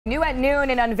New at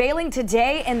noon and unveiling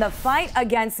today in the fight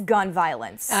against gun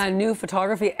violence. A new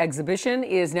photography exhibition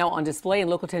is now on display,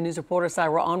 and Local 10 News reporter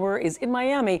Syra Onwer is in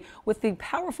Miami with the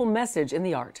powerful message in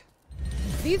the art.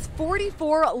 These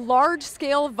 44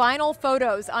 large-scale vinyl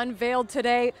photos unveiled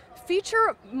today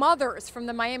feature mothers from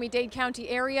the Miami-Dade County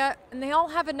area, and they all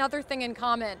have another thing in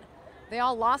common. They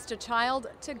all lost a child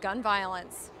to gun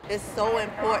violence. It's so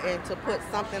important to put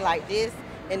something like this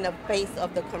in the face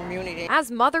of the community. As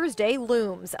Mother's Day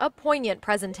looms, a poignant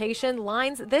presentation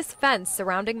lines this fence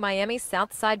surrounding Miami's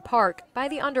Southside Park by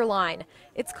the underline.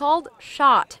 It's called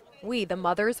SHOT, We the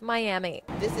Mothers Miami.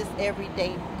 This is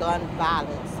everyday gun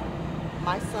violence.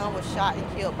 My son was shot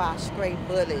and killed by a stray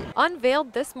bullet.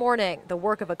 Unveiled this morning, the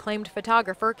work of acclaimed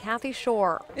photographer Kathy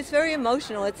Shore. It's very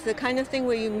emotional. It's the kind of thing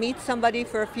where you meet somebody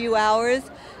for a few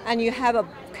hours and you have a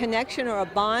connection or a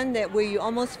bond where you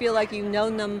almost feel like you've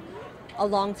known them a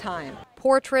long time.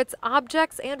 Portraits,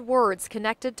 objects, and words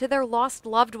connected to their lost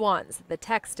loved ones. The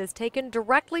text is taken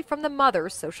directly from the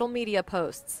mother's social media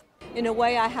posts. In a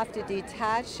way, I have to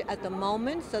detach at the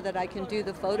moment so that I can do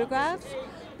the photographs,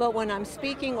 but when I'm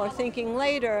speaking or thinking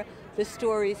later, the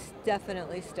stories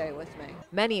definitely stay with me.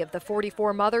 Many of the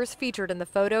 44 mothers featured in the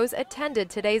photos attended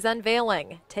today's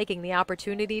unveiling, taking the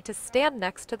opportunity to stand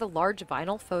next to the large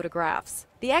vinyl photographs.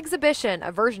 The exhibition,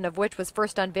 a version of which was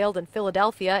first unveiled in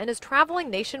Philadelphia and is traveling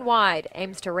nationwide,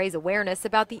 aims to raise awareness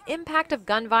about the impact of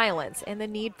gun violence and the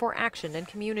need for action in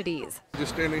communities.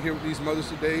 Just standing here with these mothers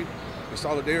today in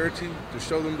solidarity to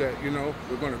show them that,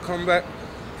 we're going to come back,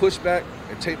 push back,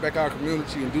 and take back our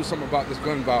community and do something about this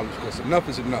gun violence, because enough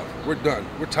is enough. We're done.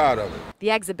 We're tired of it. The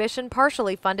exhibition,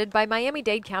 partially funded by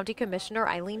Miami-Dade County Commissioner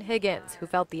Eileen Higgins, who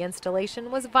felt the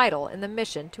installation was vital in the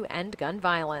mission to end gun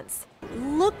violence.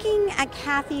 Looking at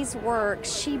Kathy's work,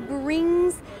 she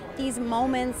brings these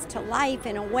moments to life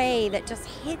in a way that just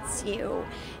hits you.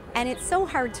 And it's so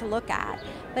hard to look at,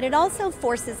 but it also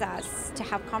forces us to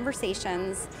have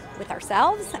conversations with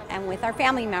ourselves and with our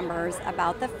family members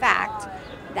about the fact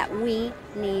that we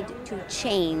need to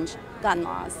change gun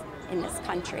laws in this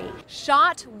country.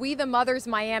 SHOT, We the Mothers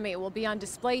Miami will be on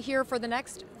display here for the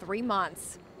next 3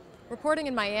 months. Reporting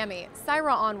in Miami,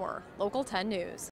 Syra Onwer, Local 10 News.